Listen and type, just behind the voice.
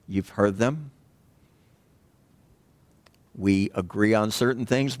You've heard them. We agree on certain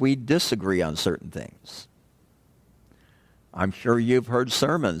things. We disagree on certain things. I'm sure you've heard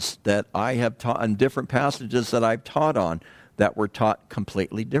sermons that I have taught on different passages that I've taught on that were taught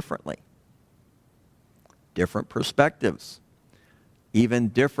completely differently. Different perspectives. Even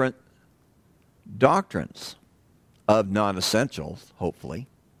different doctrines of non-essentials, hopefully.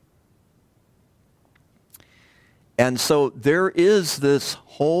 And so there is this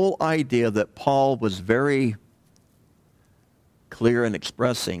whole idea that Paul was very clear in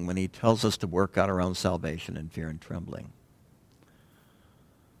expressing when he tells us to work out our own salvation in fear and trembling.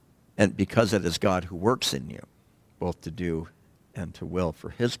 And because it is God who works in you, both to do and to will for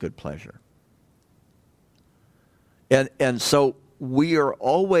his good pleasure. And so we are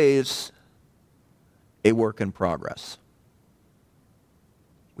always a work in progress.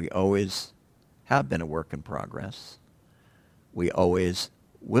 We always have been a work in progress. We always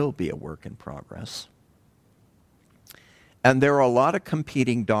will be a work in progress. And there are a lot of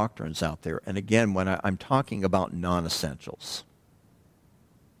competing doctrines out there. And again, when I'm talking about non-essentials.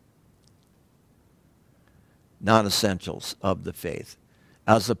 Non-essentials of the faith,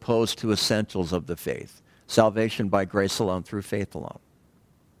 as opposed to essentials of the faith. Salvation by grace alone, through faith alone.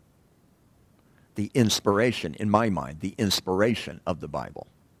 The inspiration, in my mind, the inspiration of the Bible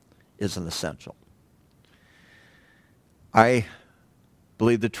is an essential. I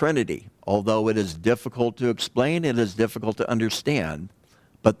believe the Trinity, although it is difficult to explain, it is difficult to understand,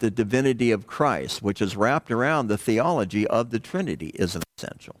 but the divinity of Christ, which is wrapped around the theology of the Trinity, is an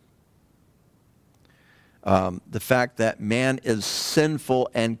essential. The fact that man is sinful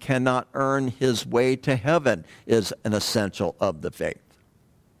and cannot earn his way to heaven is an essential of the faith.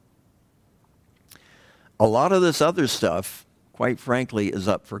 A lot of this other stuff, quite frankly, is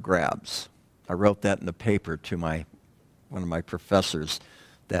up for grabs. I wrote that in the paper to one of my professors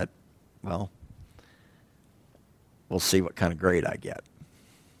that, well, we'll see what kind of grade I get.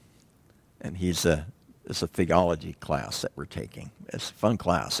 And it's a theology class that we're taking. It's a fun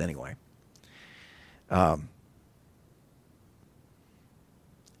class anyway. And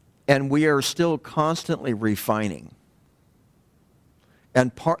we are still constantly refining.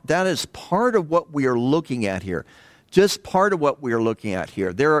 And that is part of what we are looking at here. Just part of what we are looking at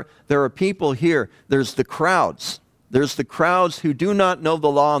here. There are people here. There's the crowds. There's the crowds who do not know the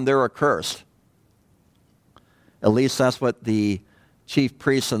law and they're accursed. At least that's what the chief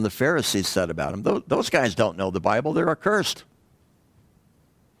priests and the Pharisees said about him. Those guys don't know the Bible. They're accursed.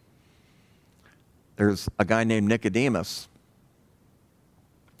 There's a guy named Nicodemus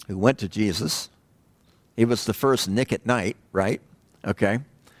who went to Jesus. He was the first Nick at night, right? Okay.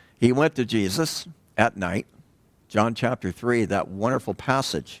 He went to Jesus at night. John chapter 3, that wonderful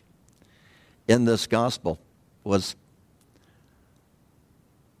passage in this gospel was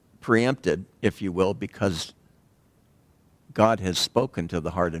preempted, if you will, because God has spoken to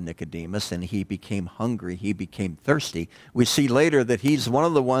the heart of Nicodemus, and he became hungry, he became thirsty. We see later that he's one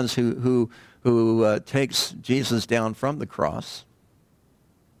of the ones who takes Jesus down from the cross.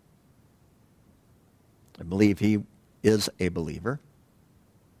 I believe he is a believer.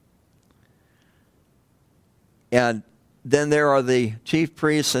 And then there are the chief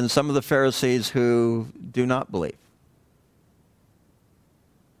priests and some of the Pharisees who do not believe.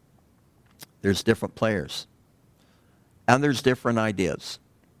 There's different players. And there's different ideas.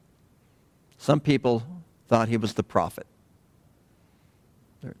 Some people thought he was the prophet.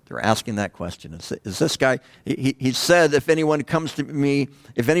 They're asking that question. Is this guy, he said, if anyone comes to me,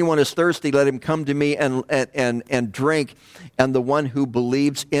 if anyone is thirsty, let him come to me and drink. And the one who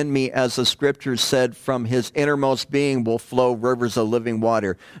believes in me, as the scriptures said, from his innermost being will flow rivers of living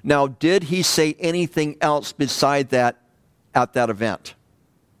water. Now, did he say anything else beside that at that event?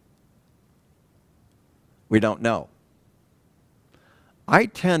 We don't know. I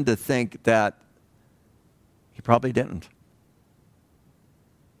tend to think that he probably didn't.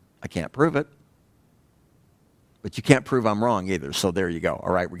 I can't prove it. But you can't prove I'm wrong either, so there you go.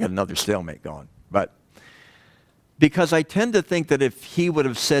 All right, we got another stalemate going. But because I tend to think that if he would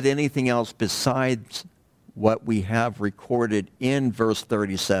have said anything else besides what we have recorded in verse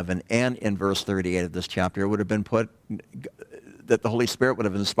 37 and in verse 38 of this chapter, it would have been that the Holy Spirit would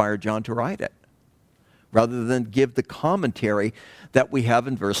have inspired John to write it, rather than give the commentary that we have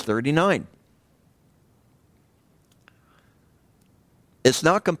in verse 39. It's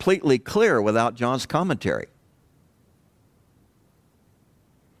not completely clear without John's commentary.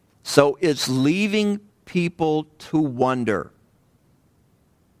 So it's leaving people to wonder.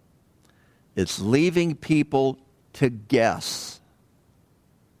 It's leaving people to guess.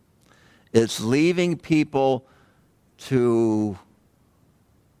 It's leaving people to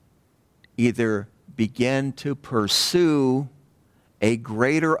either begin to pursue a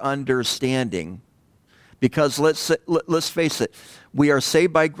greater understanding, because let's face it, we are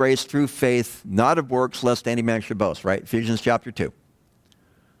saved by grace through faith, not of works, lest any man should boast, right? Ephesians chapter 2.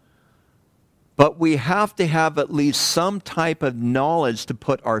 But we have to have at least some type of knowledge to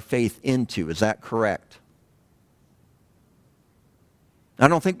put our faith into. Is that correct? I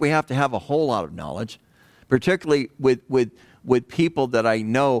don't think we have to have a whole lot of knowledge, particularly with people that I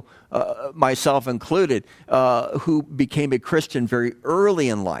know, myself included, who became a Christian very early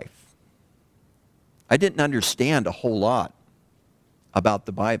in life. I didn't understand a whole lot about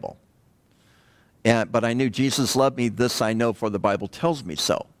the Bible. But I knew Jesus loved me. This I know, for the Bible tells me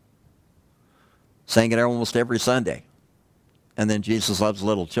so. Sang it almost every Sunday. And then Jesus loves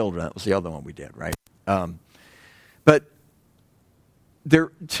little children. That was the other one we did, right? But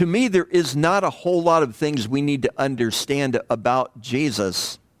to me, there is not a whole lot of things we need to understand about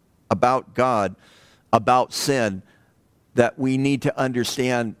Jesus, about God, about sin, that we need to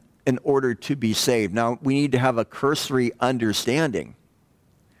understand in order to be saved. Now, we need to have a cursory understanding.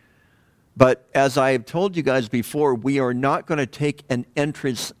 But as I have told you guys before, we are not going to take an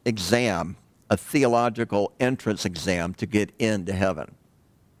entrance exam, a theological entrance exam, to get into heaven.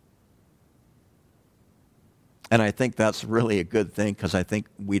 And I think that's really a good thing, because I think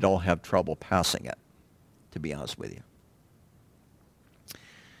we'd all have trouble passing it, to be honest with you.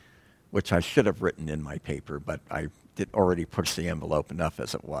 Which I should have written in my paper, but I did already push the envelope enough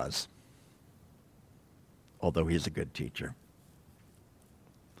as it was. Although he's a good teacher.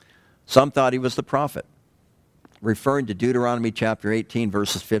 Some thought he was the prophet. Referring to Deuteronomy chapter 18,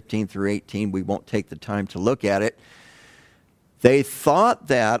 verses 15 through 18, we won't take the time to look at it. They thought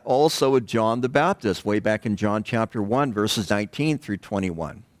that also of John the Baptist, way back in John chapter 1, verses 19 through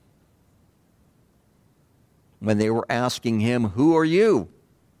 21. When they were asking him, "Who are you?"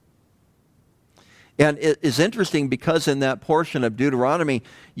 And it is interesting, because in that portion of Deuteronomy,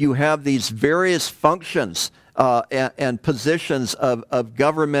 you have these various functions and positions of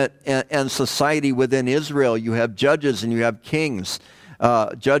government and society within Israel. You have judges and you have kings.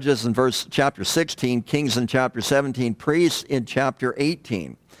 Judges in chapter 16, kings in chapter 17, priests in chapter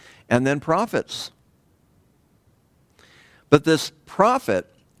 18, and then prophets. But this prophet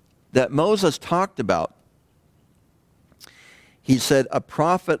that Moses talked about, he said, "A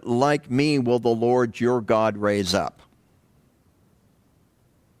prophet like me will the Lord your God raise up."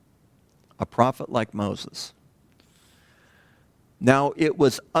 A prophet like Moses. Now, it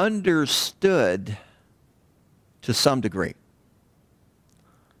was understood to some degree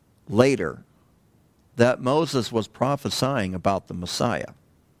later that Moses was prophesying about the Messiah.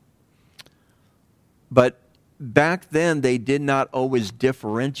 But back then, they did not always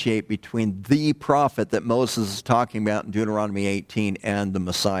differentiate between the prophet that Moses is talking about in Deuteronomy 18 and the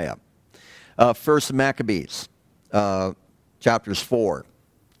Messiah. First Maccabees, chapters 4,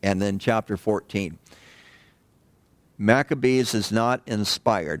 and then chapter 14. Maccabees is not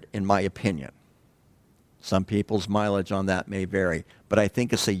inspired, in my opinion. Some people's mileage on that may vary, but I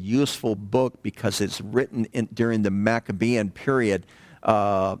think it's a useful book because it's written during the Maccabean period.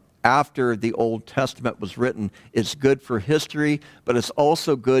 After the Old Testament was written. It's good for history, but it's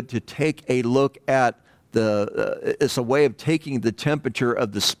also good to take a look at it's a way of taking the temperature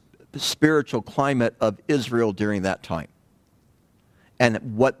of the spiritual climate of Israel during that time,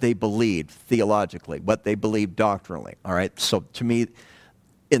 and what they believed theologically, what they believed doctrinally. All right, so to me,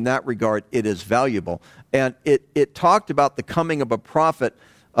 in that regard, it is valuable. And it talked about the coming of a prophet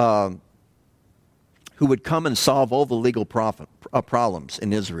who would come and solve all the legal problems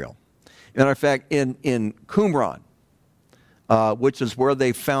in Israel. Matter of fact, in Qumran, which is where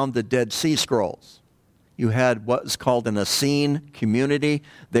they found the Dead Sea Scrolls, you had what is called an Essene community.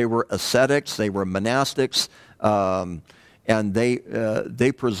 They were ascetics, they were monastics, and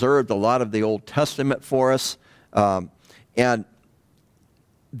they preserved a lot of the Old Testament for us. And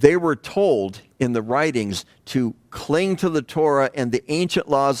they were told in the writings to cling to the Torah and the ancient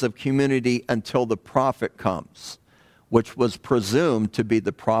laws of community until the prophet comes, which was presumed to be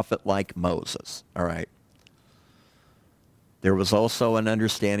the prophet like Moses. All right. There was also an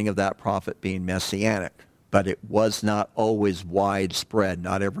understanding of that prophet being messianic, but it was not always widespread.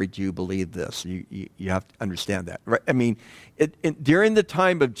 Not every Jew believed this. You have to understand that. Right? I mean, during the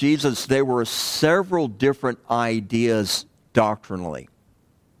time of Jesus, there were several different ideas doctrinally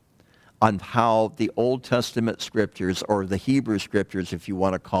on how the Old Testament scriptures, or the Hebrew scriptures, if you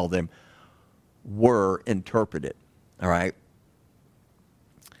want to call them, were interpreted. All right?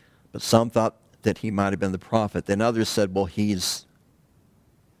 But some thought that he might have been the prophet. Then others said, well, he's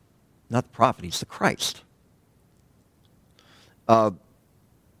not the prophet, he's the Christ.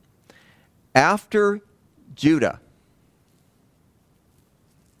 After Judah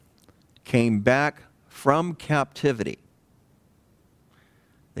came back from captivity,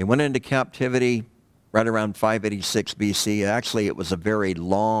 they went into captivity right around 586 BC. Actually, it was a very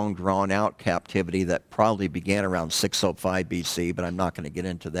long, drawn-out captivity that probably began around 605 BC, but I'm not going to get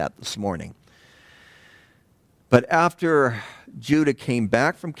into that this morning. But after Judah came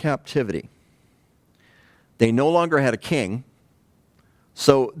back from captivity, they no longer had a king,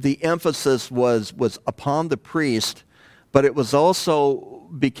 so the emphasis was upon the priest, but it was also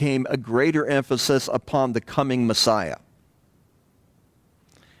became a greater emphasis upon the coming Messiah.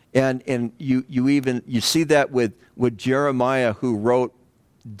 And you see that with Jeremiah, who wrote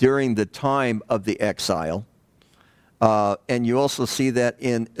during the time of the exile. And you also see that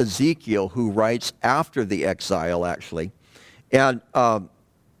in Ezekiel, who writes after the exile, actually. And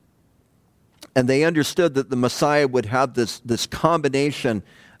they understood that the Messiah would have this combination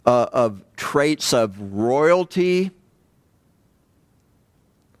of traits of royalty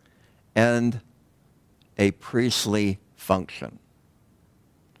and a priestly function.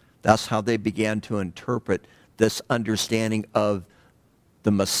 That's how they began to interpret this understanding of the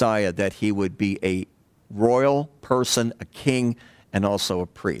Messiah, that he would be a royal person, a king, and also a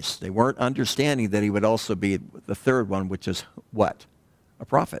priest. They weren't understanding that he would also be the third one, which is what? A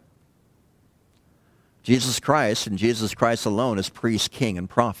prophet. Jesus Christ, and Jesus Christ alone, is priest, king, and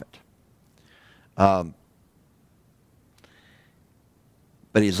prophet. But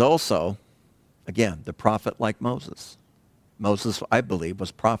he's also, again, the prophet like Moses. Moses, I believe,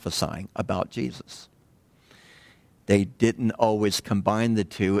 was prophesying about Jesus. They didn't always combine the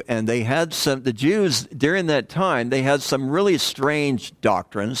two, and the Jews during that time, they had some really strange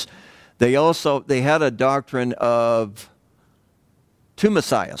doctrines. They had a doctrine of two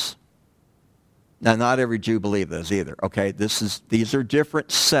messiahs. Now, not every Jew believed this either, okay? These are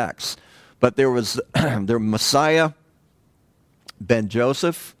different sects. But there was their Messiah ben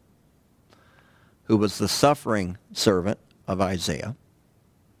Joseph, who was the suffering servant of Isaiah,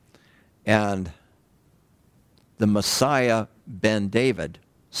 and the Messiah ben David,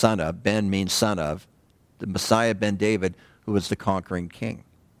 son of, Ben means son of, the Messiah ben David, who was the conquering king.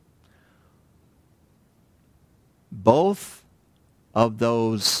 Both of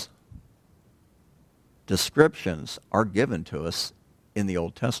those descriptions are given to us in the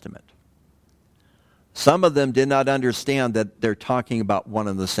Old Testament. Some of them did not understand that they're talking about one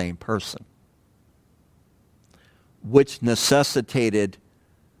and the same person, which necessitated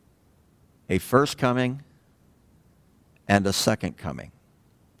a first coming and a second coming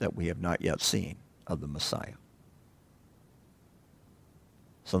that we have not yet seen of the Messiah.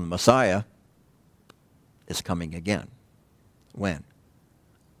 So the Messiah is coming again. When?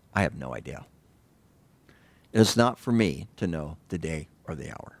 I have no idea. It is not for me to know the day or the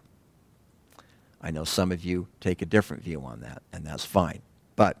hour. I know some of you take a different view on that, and that's fine.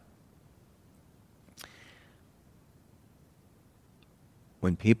 But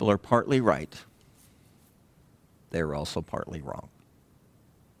when people are partly right, they're also partly wrong.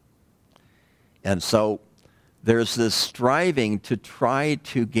 And so there's this striving to try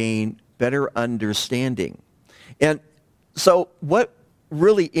to gain better understanding. And so what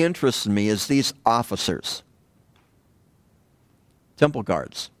really interests me is these officers, temple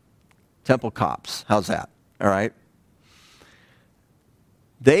guards, temple cops. How's that? All right?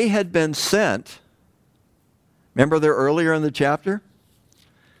 They had been sent, remember there earlier in the chapter?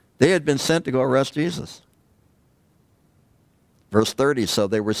 They had been sent to go arrest Jesus. Verse 30, so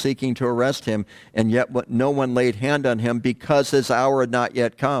they were seeking to arrest him, and yet no one laid hand on him because his hour had not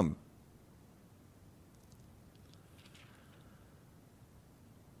yet come.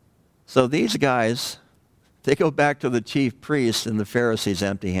 So these guys, they go back to the chief priests and the Pharisees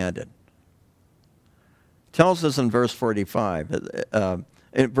empty-handed. Tells us in verse 45,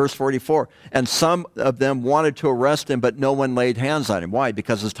 in verse 44, and some of them wanted to arrest him, but no one laid hands on him. Why?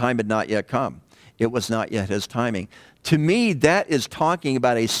 Because his time had not yet come. It was not yet his timing. To me, that is talking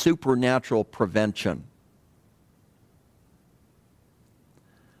about a supernatural prevention.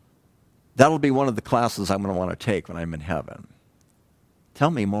 That'll be one of the classes I'm going to want to take when I'm in heaven. Tell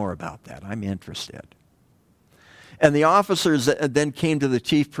me more about that. I'm interested. And the officers then came to the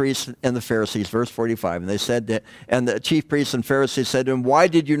chief priests and the Pharisees, verse 45, and they said that, and the chief priests and Pharisees said to him, why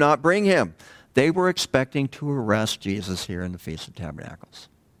did you not bring him? They were expecting to arrest Jesus here in the Feast of Tabernacles,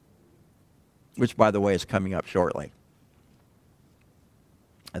 which, by the way, is coming up shortly.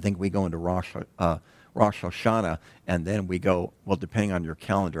 I think we go into Rosh Hashanah, and then we go, well, depending on your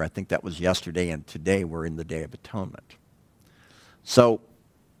calendar, I think that was yesterday, and today we're in the Day of Atonement. So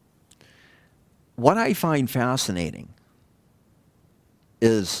what I find fascinating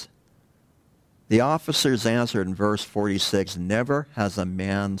is The officers answered in verse 46, "Never has a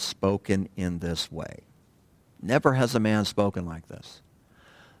man spoken in this way." Never has a man spoken like this.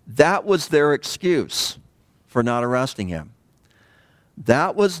 That was their excuse for not arresting him.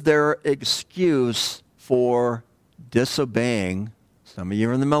 That was their excuse for disobeying, some of you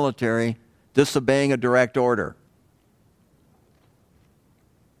are in the military, disobeying a direct order.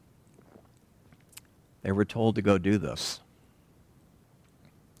 They were told to go do this.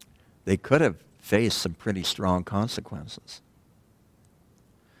 They could have faced some pretty strong consequences.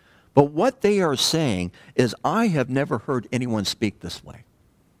 But what they are saying is, I have never heard anyone speak this way.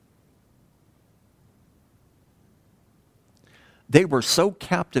 They were so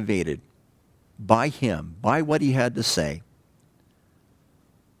captivated by him, by what he had to say,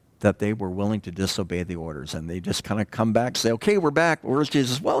 that they were willing to disobey the orders. And they just kind of come back and say, "Okay, we're back. Where's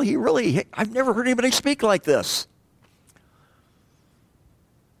Jesus?" "Well, I've never heard anybody speak like this."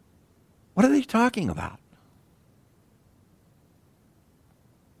 What are they talking about?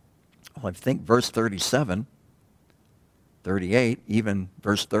 Well, I think verse 37, 38, even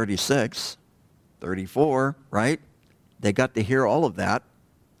verse 36, 34, right? They got to hear all of that.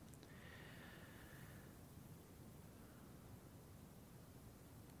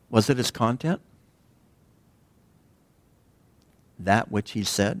 Was it his content? That which he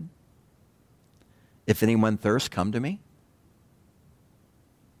said? "If anyone thirsts, come to me"?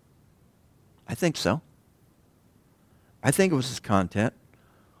 I think so. I think it was his content.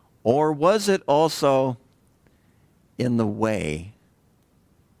 Or was it also in the way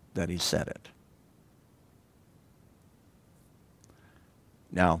that he said it?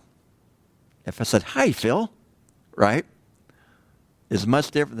 Now, if I said, "Hi, Phil," right, is much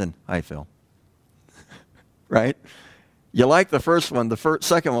different than, "Hi, Phil." Right? You like the first one. The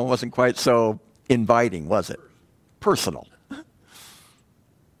second one wasn't quite so inviting, was it? Personal.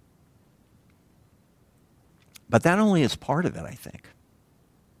 But that only is part of it, I think.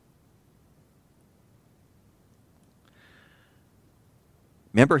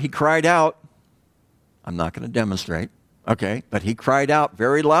 Remember, he cried out. I'm not going to demonstrate. Okay, but he cried out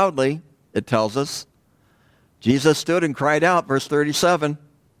very loudly, it tells us. Jesus stood and cried out, verse 37.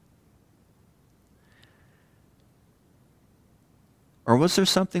 Or was there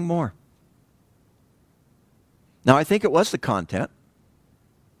something more? Now, I think it was the content.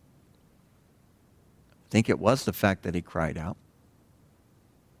 I think it was the fact that he cried out.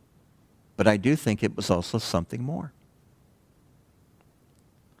 But I do think it was also something more.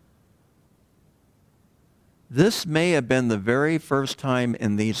 This may have been the very first time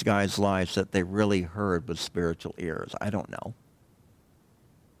in these guys' lives that they really heard with spiritual ears. I don't know.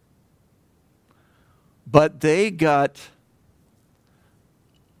 But they got,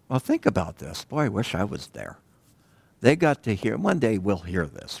 well, think about this. Boy, I wish I was there. They got to hear, one day we'll hear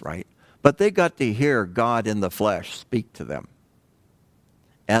this, right? But they got to hear God in the flesh speak to them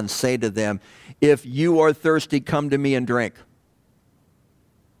and say to them, "If you are thirsty, come to me and drink."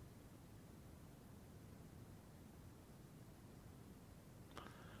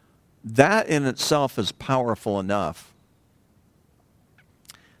 That in itself is powerful enough.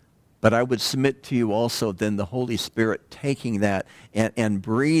 But I would submit to you also then the Holy Spirit taking that and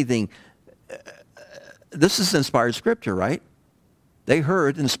breathing. This is inspired scripture, right? They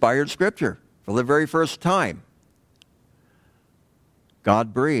heard inspired scripture for the very first time.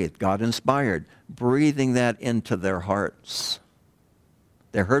 God breathed, God inspired, breathing that into their hearts.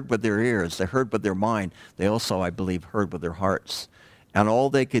 They heard with their ears, they heard with their mind. They also, I believe, heard with their hearts. And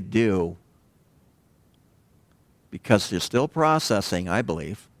all they could do, because they're still processing, I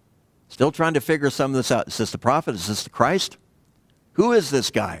believe, still trying to figure some of this out. Is this the prophet? Is this the Christ? Who is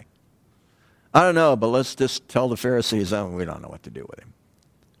this guy? I don't know, but let's just tell the Pharisees, "Oh, we don't know what to do with him."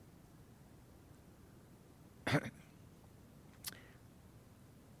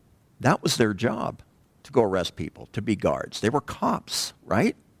 That was their job, to go arrest people, to be guards. They were cops,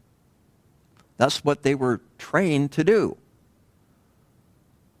 right? That's what they were trained to do.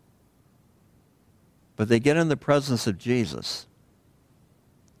 But they get in the presence of Jesus,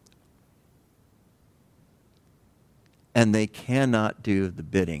 and they cannot do the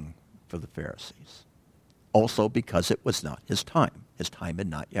bidding for the Pharisees. Also because it was not his time. His time had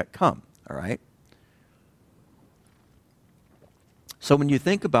not yet come, all right? So when you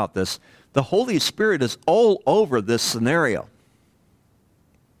think about this, the Holy Spirit is all over this scenario.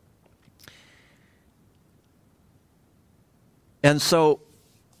 And so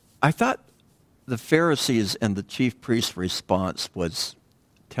I thought the Pharisees and the chief priest's response was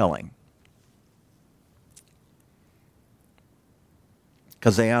telling.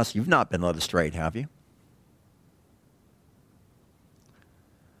 Because they asked, "You've not been led astray, have you?"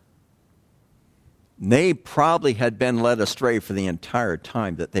 They probably had been led astray for the entire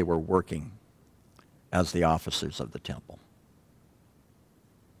time that they were working as the officers of the temple.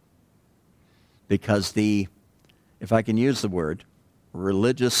 Because the, if I can use the word,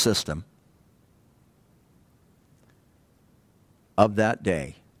 religious system of that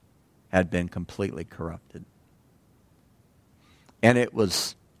day had been completely corrupted. And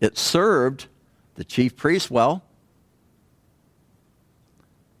it served the chief priests well.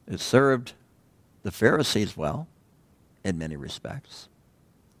 It served the Pharisees well in many respects.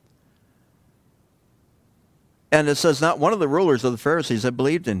 And it says, not one of the rulers of the Pharisees that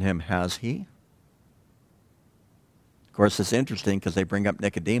believed in him has he. Of course, it's interesting because they bring up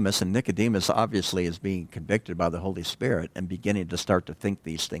Nicodemus, and Nicodemus obviously is being convicted by the Holy Spirit and beginning to start to think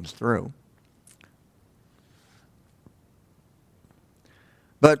these things through.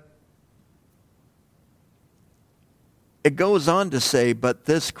 But it goes on to say, but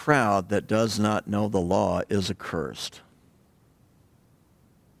this crowd that does not know the law is accursed.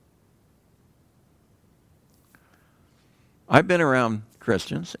 I've been around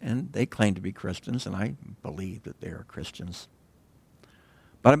Christians, and they claim to be Christians, and I believe that they are Christians.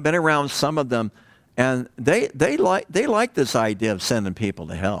 But I've been around some of them, and they like this idea of sending people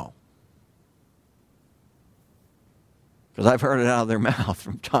to hell. Because I've heard it out of their mouth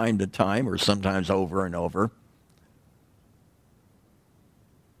from time to time, or sometimes over and over.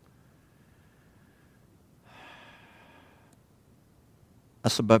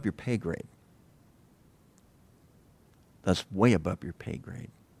 That's above your pay grade. That's way above your pay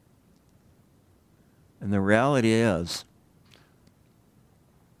grade. And the reality is,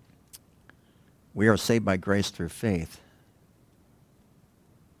 we are saved by grace through faith,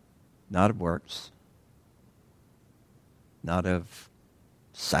 not of works, not of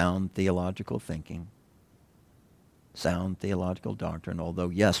sound theological thinking, sound theological doctrine, although,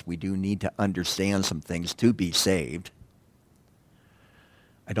 yes, we do need to understand some things to be saved.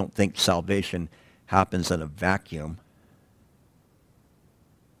 I don't think salvation happens in a vacuum.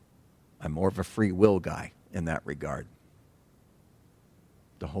 I'm more of a free will guy in that regard.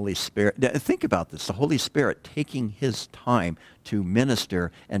 The Holy Spirit, think about this, the Holy Spirit taking his time to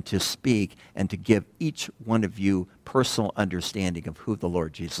minister and to speak and to give each one of you personal understanding of who the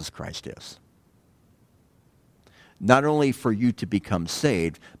Lord Jesus Christ is. Not only for you to become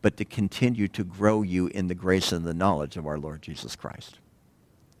saved, but to continue to grow you in the grace and the knowledge of our Lord Jesus Christ.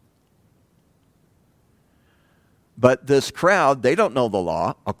 But this crowd, they don't know the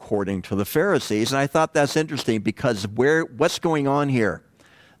law according to the Pharisees. And I thought that's interesting because what's going on here?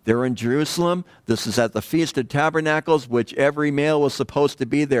 They're in Jerusalem. This is at the Feast of Tabernacles, which every male was supposed to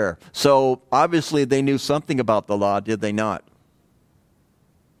be there. So obviously they knew something about the law, did they not?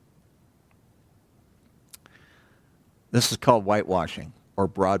 This is called whitewashing or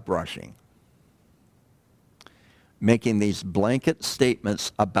broad brushing. Making these blanket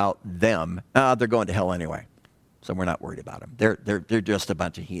statements about them. They're going to hell anyway. So we're not worried about them. They're just a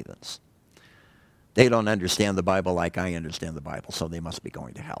bunch of heathens. They don't understand the Bible like I understand the Bible, so they must be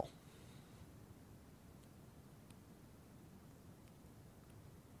going to hell.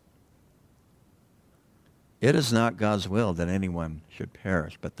 It is not God's will that anyone should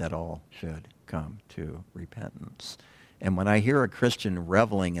perish, but that all should come to repentance. And when I hear a Christian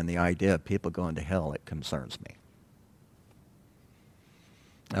reveling in the idea of people going to hell, it concerns me.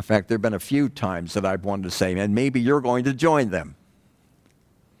 In fact, there have been a few times that I've wanted to say, and maybe you're going to join them.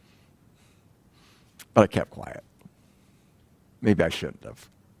 But I kept quiet. Maybe I shouldn't have.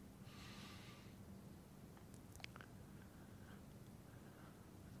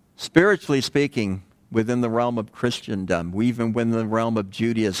 Spiritually speaking, within the realm of Christendom, even within the realm of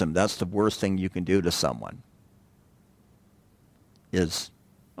Judaism, that's the worst thing you can do to someone. Is,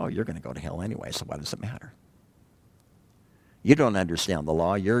 you're going to go to hell anyway, so why does it matter? You don't understand the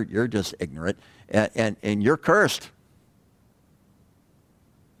law. You're just ignorant, and you're cursed.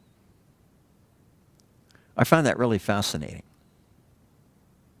 I find that really fascinating.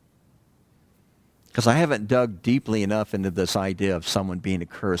 Because I haven't dug deeply enough into this idea of someone being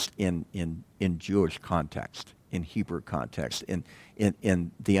accursed in Jewish context, in Hebrew context,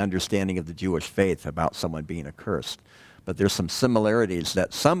 in the understanding of the Jewish faith about someone being accursed. But there's some similarities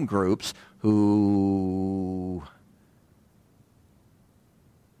that some groups who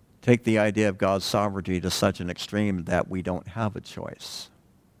take the idea of God's sovereignty to such an extreme that we don't have a choice,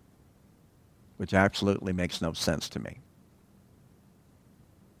 which absolutely makes no sense to me.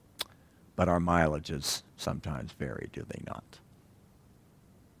 But our mileages sometimes vary, do they not?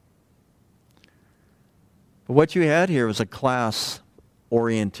 But what you had here was a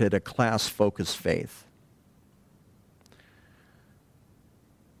class-oriented, a class-focused faith.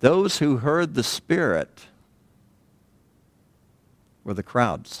 Those who heard the Spirit were the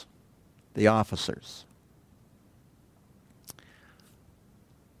crowds, the officers.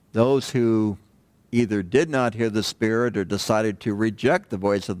 Those who either did not hear the Spirit or decided to reject the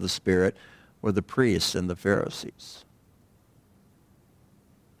voice of the Spirit were the priests and the Pharisees.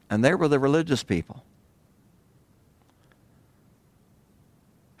 And they were the religious people.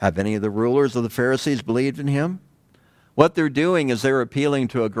 Have any of the rulers of the Pharisees believed in him? What they're doing is they're appealing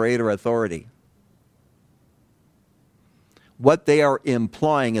to a greater authority. What they are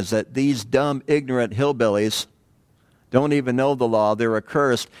implying is that these dumb, ignorant hillbillies don't even know the law. They're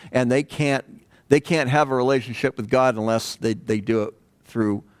accursed, and they can't have a relationship with God unless they do it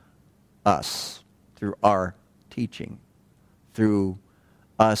through us, through our teaching, through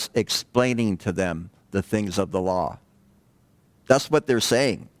us explaining to them the things of the law. That's what they're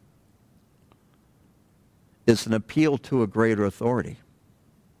saying. It's an appeal to a greater authority.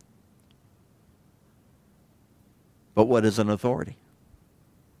 But what is an authority?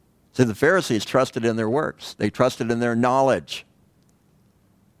 See, the Pharisees trusted in their works. They trusted in their knowledge.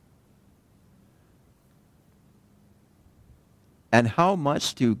 And how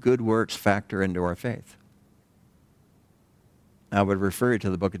much do good works factor into our faith? I would refer you to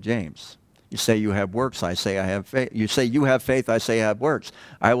the book of James. You say you have works, I say I have faith. You say you have faith, I say I have works.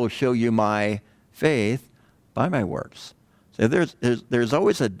 I will show you my faith by my works. So there's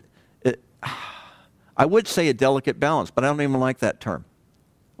always I would say a delicate balance, but I don't even like that term.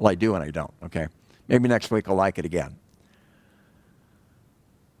 Well, I do and I don't, okay? Maybe next week I'll like it again.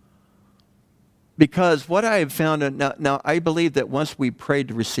 Because what I have found, now I believe that once we pray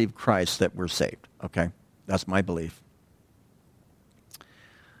to receive Christ that we're saved, okay? That's my belief.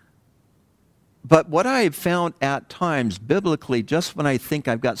 But what I have found at times, biblically, just when I think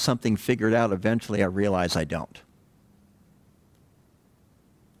I've got something figured out, eventually I realize I don't.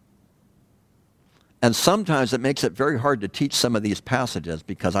 And sometimes it makes it very hard to teach some of these passages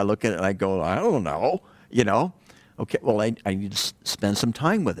because I look at it and I go, I don't know, Okay, well, I need to spend some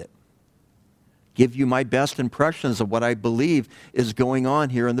time with it. Give you my best impressions of what I believe is going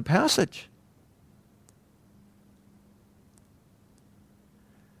on here in the passage.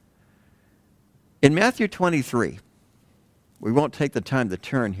 In Matthew 23, we won't take the time to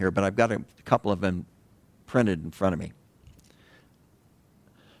turn here, but I've got a couple of them printed in front of me.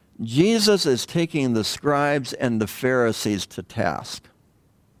 Jesus is taking the scribes and the Pharisees to task.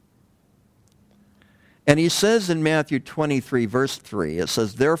 And he says in Matthew 23, verse 3, it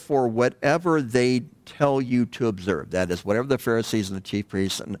says, therefore, whatever they tell you to observe, that is, whatever the Pharisees and the chief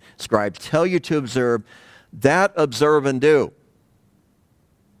priests and scribes tell you to observe, that observe and do.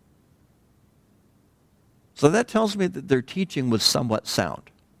 So that tells me that their teaching was somewhat sound.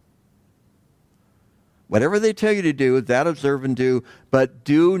 Whatever they tell you to do, that observe and do, but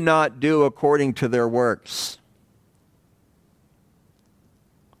do not do according to their works.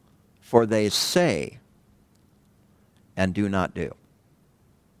 For they say and do not do.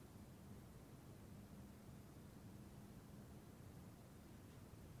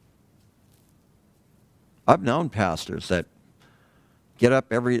 I've known pastors that get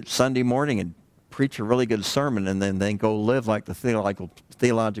up every Sunday morning and preach a really good sermon and then they go live like the theological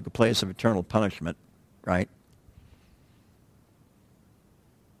place of eternal punishment, right?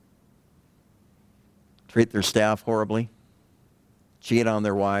 Treat their staff horribly, cheat on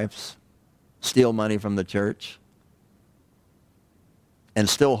their wives, steal money from the church, and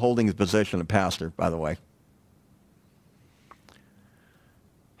still holding the position of pastor, by the way.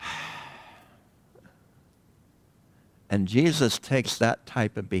 And Jesus takes that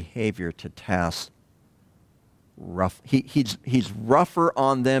type of behavior to task. He's rougher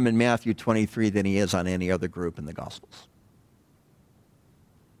on them in Matthew 23 than he is on any other group in the Gospels.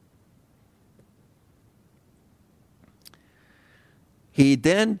 He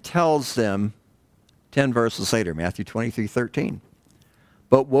then tells them, 10 verses later, Matthew 23:13,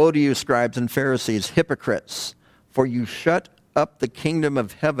 but woe to you, scribes and Pharisees, hypocrites, for you shut up the kingdom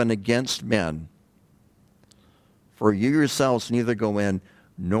of heaven against men. For you yourselves neither go in,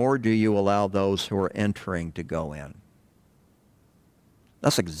 nor do you allow those who are entering to go in.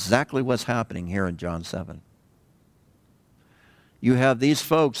 That's exactly what's happening here in John 7. You have these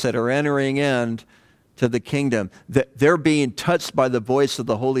folks that are entering in to the kingdom. They're being touched by the voice of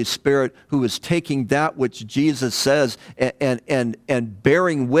the Holy Spirit, who is taking that which Jesus says and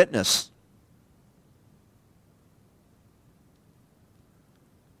bearing witness.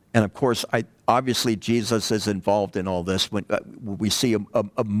 And of course, obviously Jesus is involved in all this. When we see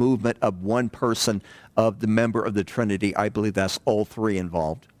a movement of one person, of the member of the Trinity, I believe that's all three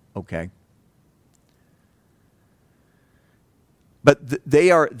involved. Okay. But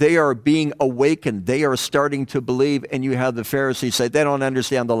they are being awakened. They are starting to believe, and you have the Pharisees say, they don't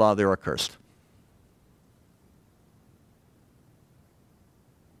understand the law, they're accursed.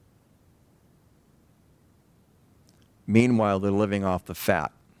 Meanwhile, they're living off the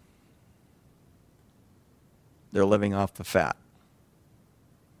fat. They're living off the fat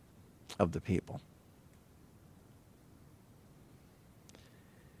of the people.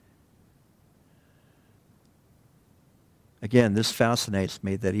 Again, this fascinates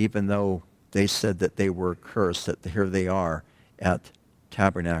me that even though they said that they were cursed, that here they are at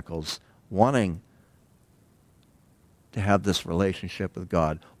Tabernacles, wanting to have this relationship with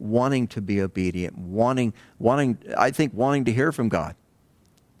God, wanting to be obedient, wanting to hear from God.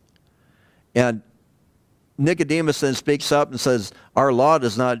 And Nicodemus then speaks up and says, our law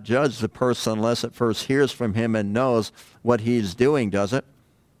does not judge the person unless it first hears from him and knows what he's doing, does it?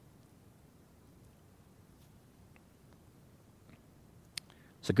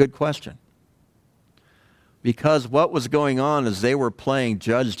 It's a good question. Because what was going on is they were playing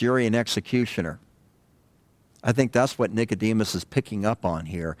judge, jury, and executioner. I think that's what Nicodemus is picking up on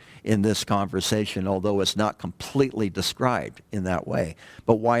here in this conversation, although it's not completely described in that way.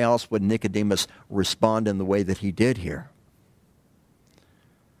 But why else would Nicodemus respond in the way that he did here?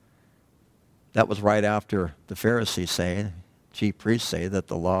 That was right after the Pharisees say, chief priests say, that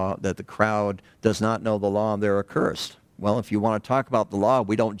the crowd does not know the law and they're accursed. Well, if you want to talk about the law,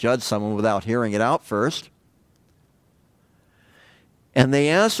 we don't judge someone without hearing it out first. And they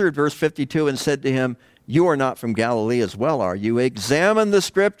answered, verse 52, and said to him, you are not from Galilee as well, are you? Examine the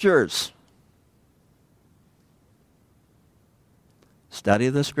Scriptures. Study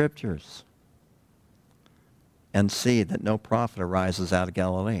the Scriptures. And see that no prophet arises out of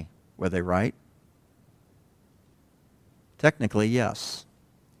Galilee. Were they right? Technically, yes.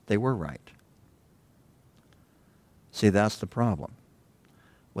 They were right. See, that's the problem.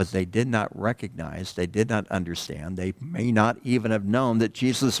 Was they did not recognize, they did not understand, they may not even have known that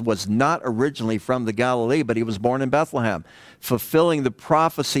Jesus was not originally from the Galilee, but he was born in Bethlehem, fulfilling the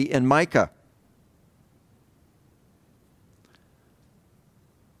prophecy in Micah.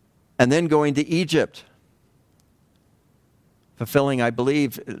 And then going to Egypt, fulfilling, I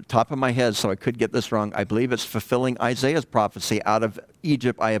believe, top of my head, so I could get this wrong, I believe it's fulfilling Isaiah's prophecy, out of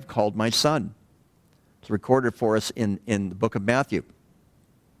Egypt I have called my son. It's recorded for us in the book of Matthew.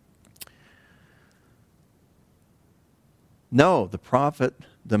 No, the prophet,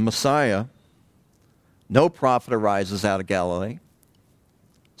 the Messiah, no prophet arises out of Galilee.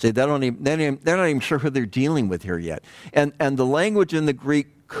 See, they're not even sure who they're dealing with here yet. And the language in the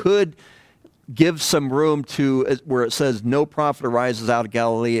Greek could give some room to, where it says no prophet arises out of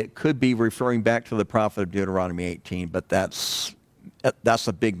Galilee, it could be referring back to the prophet of Deuteronomy 18, but that's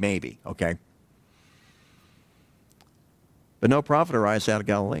a big maybe, okay? But no prophet arises out of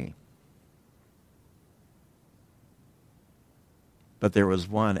Galilee. But there was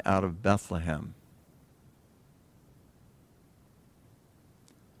one out of Bethlehem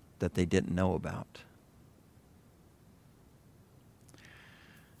that they didn't know about.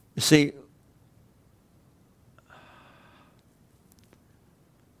 You see,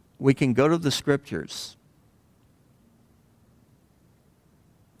 we can go to the Scriptures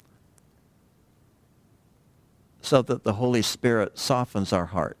so that the Holy Spirit softens our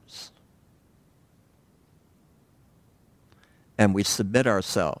hearts. And we submit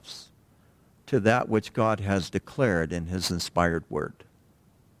ourselves to that which God has declared in his inspired word.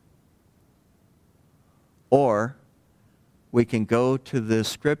 Or we can go to the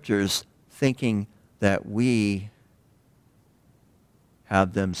Scriptures thinking that we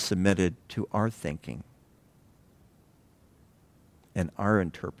have them submitted to our thinking and our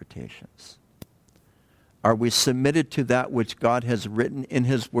interpretations. Are we submitted to that which God has written in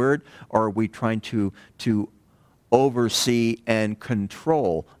his word, or are we trying to oversee and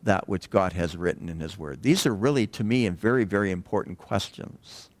control that which God has written in his word? These are really, to me, very, very important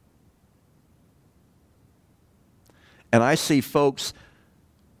questions. And I see folks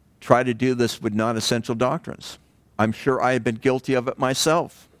try to do this with non-essential doctrines. I'm sure I have been guilty of it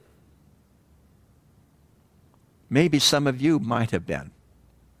myself. Maybe some of you might have been.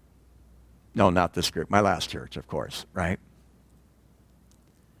 No, not this group. My last church, of course, right?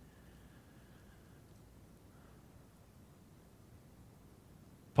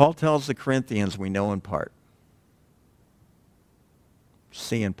 Paul tells the Corinthians, we know in part.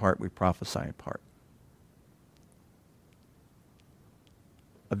 See in part, we prophesy in part.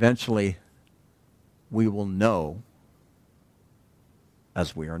 Eventually, we will know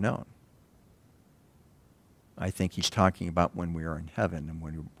as we are known. I think he's talking about when we are in heaven and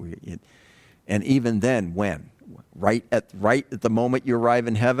when And even then, when? Right at the moment you arrive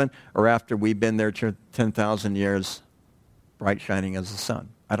in heaven, or after we've been there 10,000 years, bright shining as the sun?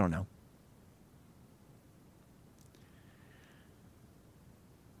 I don't know.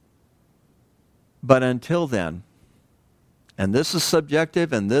 But until then, and this is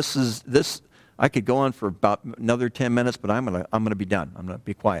subjective, and this I could go on for about another 10 minutes, but I'm gonna be done. I'm gonna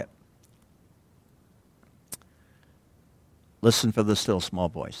be quiet. Listen for the still small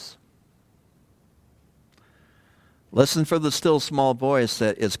voice. Listen for the still small voice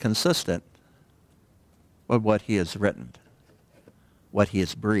that is consistent with what he has written, what he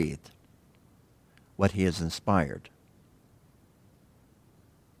has breathed, what he has inspired.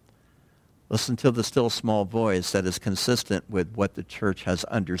 Listen to the still small voice that is consistent with what the church has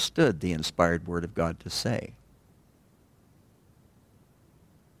understood the inspired word of God to say.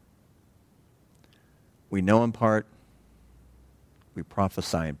 We know in part, we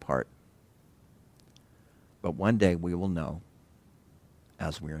prophesy in part. But one day we will know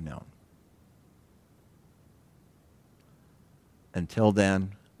as we are known. Until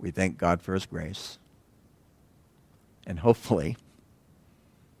then, we thank God for his grace. And hopefully,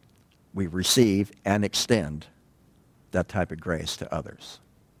 we receive and extend that type of grace to others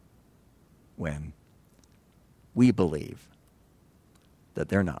when we believe that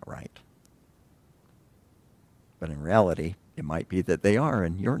they're not right. But in reality, it might be that they are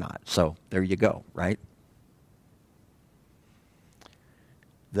and you're not. So there you go, right?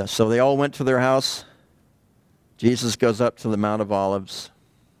 So they all went to their house. Jesus goes up to the Mount of Olives.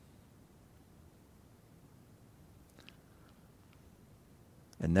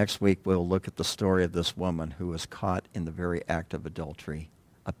 And next week we'll look at the story of this woman who was caught in the very act of adultery,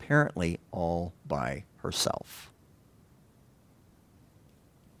 apparently all by herself.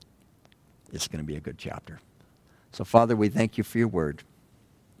 It's going to be a good chapter. So, Father, we thank you for your word.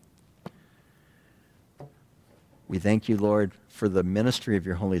 We thank you, Lord, for the ministry of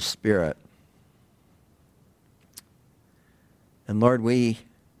your Holy Spirit. And Lord, we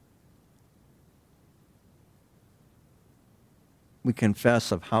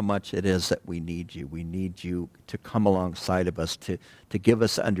confess of how much it is that we need you. We need you to come alongside of us, to give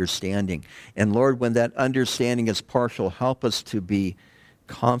us understanding. And Lord, when that understanding is partial, help us to be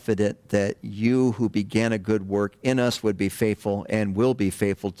confident that you who began a good work in us would be faithful and will be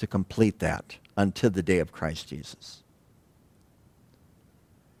faithful to complete that until the day of Christ Jesus.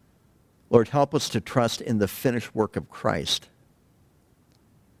 Lord, help us to trust in the finished work of Christ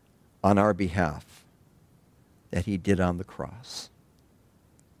on our behalf that he did on the cross.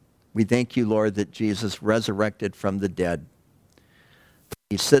 We thank you, Lord, that Jesus resurrected from the dead.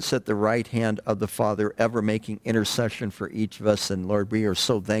 He sits at the right hand of the Father, ever making intercession for each of us. And Lord, we are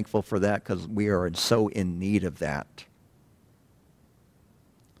so thankful for that because we are so in need of that.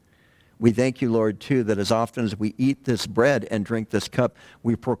 We thank you, Lord, too, that as often as we eat this bread and drink this cup,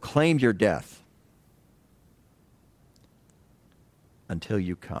 we proclaim your death until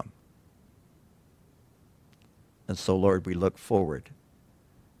you come. And so, Lord, we look forward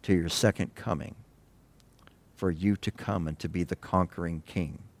to your second coming, for you to come and to be the conquering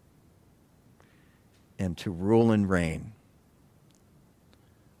king and to rule and reign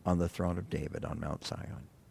on the throne of David on Mount Zion.